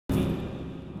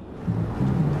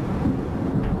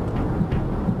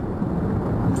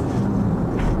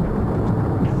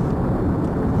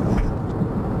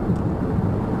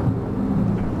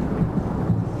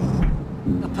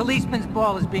policeman's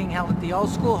ball is being held at the old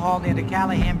school hall near the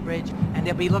Callahan Bridge, and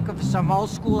they'll be looking for some old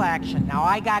school action. Now,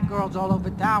 I got girls all over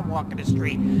town walking the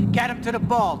street. Get them to the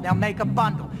ball. They'll make a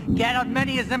bundle. Get as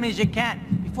many of them as you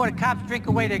can before the cops drink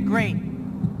away their grain.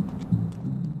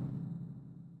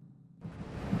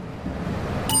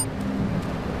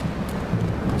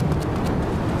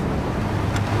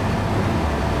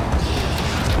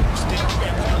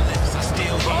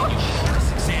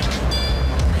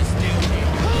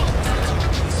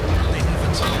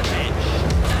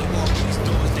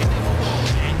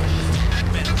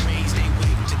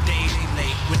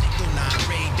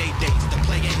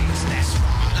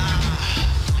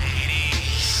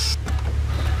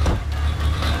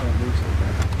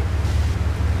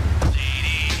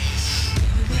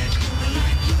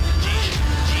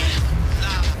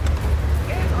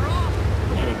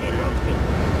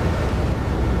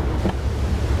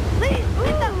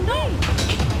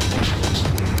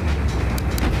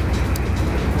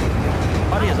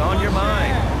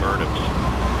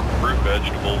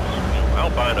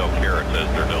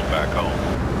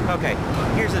 Okay,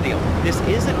 here's the deal. This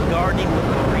isn't gardening with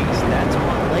Maurice. That's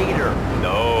for later.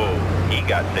 No, he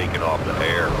got taken off the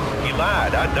air. He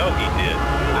lied. I know he did.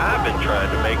 I've been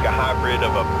trying to make a hybrid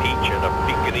of a peach and a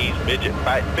Pekingese midget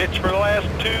fight bitch for the last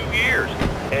 2 years.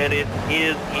 And it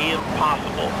is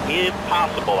impossible.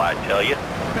 Impossible, I tell you.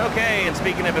 Okay, and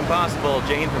speaking of impossible,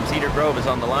 Jane from Cedar Grove is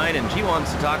on the line, and she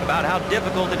wants to talk about how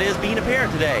difficult it is being a parent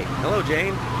today. Hello,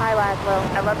 Jane. Hi, Laszlo.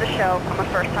 I love the show. I'm a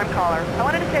first-time caller. I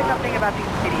wanted to say something about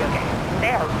these video games.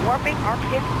 They are warping our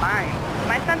kids' minds.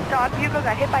 My son's dog, Hugo,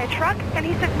 got hit by a truck, and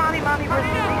he said, Mommy, where's the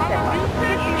reset button?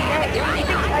 He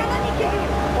thinks it's a game.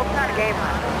 Well, it's not a game,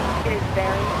 Laszlo. It is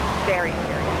very, very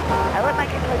serious. I let my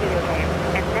kid play video games,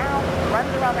 and now runs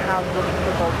around the house looking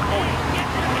for gold coins.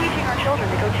 Teaching our children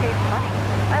to go chase money.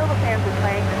 My little Sam's been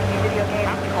playing this new video game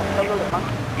called Solo the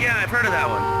Monkey. Yeah, I've heard of that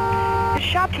one. The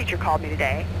shop teacher called me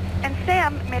today, and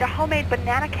Sam made a homemade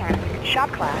banana cannons in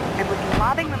shop class and was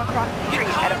lobbing them across the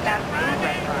street at a fast food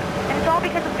restaurant. And it's all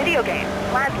because of video games.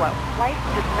 Laszlo, life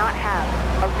does not have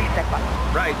a reset button.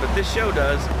 Right, but this show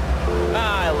does.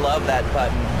 Ah, I love that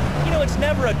button. You know, it's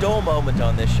never a dull moment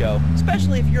on this show,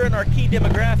 especially if you're in our key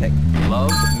demographic.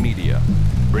 Love media,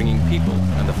 bringing people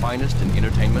and the finest in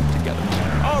entertainment together.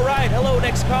 All right, hello,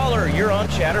 next caller. You're on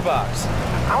Chatterbox.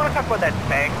 I want to talk about that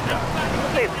spank stuff. People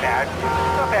say it's bad.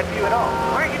 It's not bad for you at all.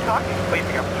 Why aren't you talking? What, you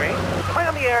think I'm strange? Am I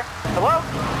on the air? Hello?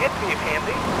 Get to me, you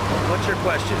pansy. What's your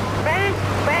question? Spank!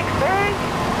 Spank! Spank!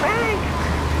 Spank!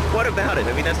 What about it?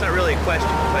 I mean, that's not really a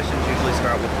question. Questions usually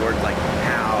start with words like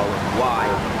how, why,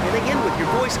 and they end with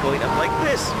your voice going up like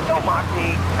this. Don't mock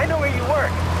me. I know where you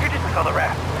work. You're just like all the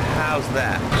rest. How's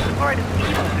that? Alright, it's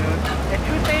evil, dude. And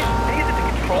Tuesdays, they use it to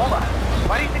control us.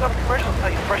 Why do you think all the commercials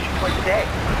tell you to brush your twice a day?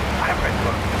 I've read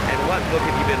books. And what book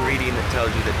have you been reading that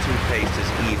tells you that toothpaste is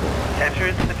evil?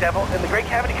 Tempters, The Devil, and The Great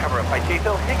Cavity Cover-Up by J.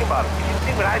 Phil Higginbottom. If you've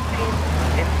seen what I've seen,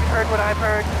 and you've heard what I've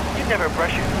heard, you'd never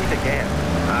brush your teeth again.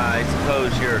 I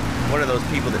suppose you're one of those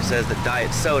people that says that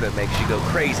diet soda makes you go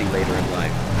crazy later in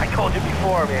life. I told you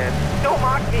before, man. Don't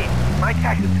mock me. My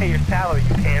taxes pay your salary,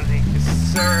 you pansy.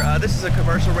 Sir, this is a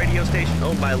commercial radio station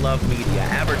owned by Love Media.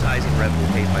 Advertising revenue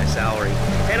pays my salary.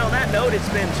 And on that note, it's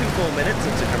been 2 full minutes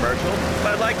since a commercial.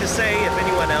 But I'd like to say, if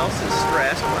anyone else is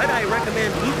stressed, might I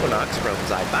recommend Equinox from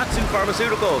Zaibatsu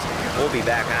Pharmaceuticals. We'll be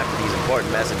back after these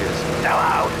important messages. Sell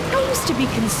out. I used to be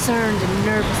concerned and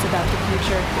nervous about the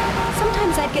future.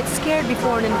 Sometimes I'd get scared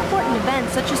before an important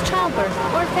event such as childbirth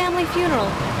or a family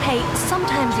funeral. Hey,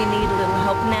 sometimes you need a little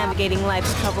help navigating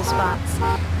life's trouble spots.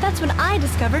 That's when I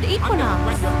discovered Equinox.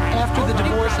 After the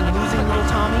divorce and losing little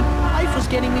Tommy, life was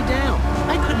getting me down.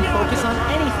 I couldn't focus on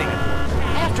anything at work.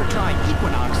 After trying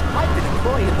Equinox, I've been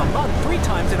employee of the month 3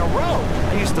 times in a row.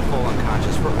 I used to fall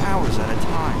unconscious for hours at a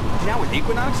time. Now with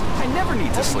Equinox, I never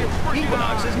need to sleep.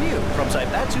 Equinox is new from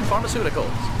Zaibatsu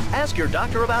Pharmaceuticals. Ask your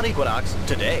doctor about Equinox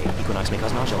today. Equinox may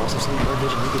cause nausea, loss of sleep, blurred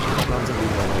vision, leakage, heat problems, and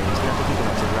breathing problems. Connected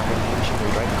Equinox if you're operating heavy machinery,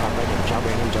 driving a car, riding a job,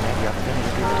 or any job, you're operating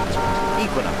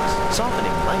Equinox,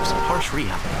 softening life's harsh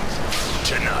realities.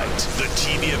 Tonight, the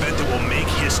TV event that will make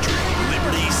history,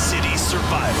 Liberty City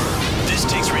Survivor. This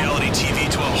takes reality TV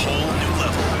to a whole new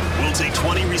level. We'll take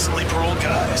 20 recently paroled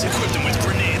guys, equip them with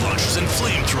grenade launchers and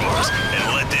flamethrowers, and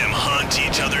let them hunt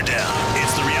each other down.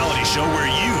 It's the reality show where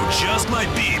you just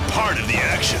might be part of the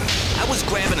action. I was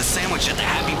grabbing a sandwich at the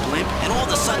Happy Blimp, and all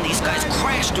of a sudden these guys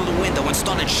crashed through the window and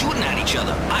started shooting at each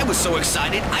other. I was so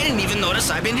excited, I didn't even notice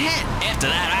I'd been hit.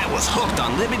 After that, I was hooked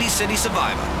on Liberty City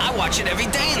Survivor. I watch it every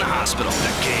day in the hospital.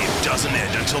 The game doesn't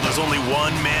end until there's only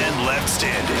one man left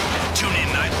standing. Tune in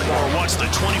nightly or watch the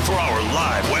 24-hour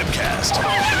live webcast.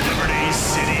 Liberty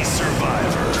City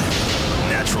Survivor.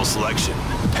 Natural collection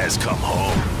has come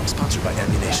home. Sponsored by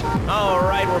Ammunition. All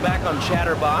right, we're back on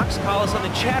Chatterbox. Call us on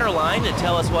the chatter line to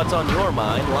tell us what's on your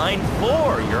mind. Line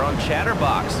 4, you're on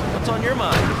Chatterbox. What's on your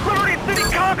mind? Liberty City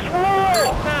cocks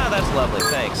rule! Ah, that's lovely,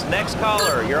 thanks. Next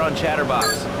caller, you're on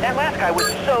Chatterbox. That last guy was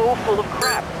so full of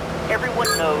crap. Everyone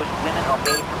knows women are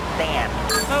made from sand.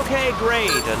 Okay,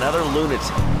 great. Another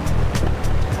lunatic.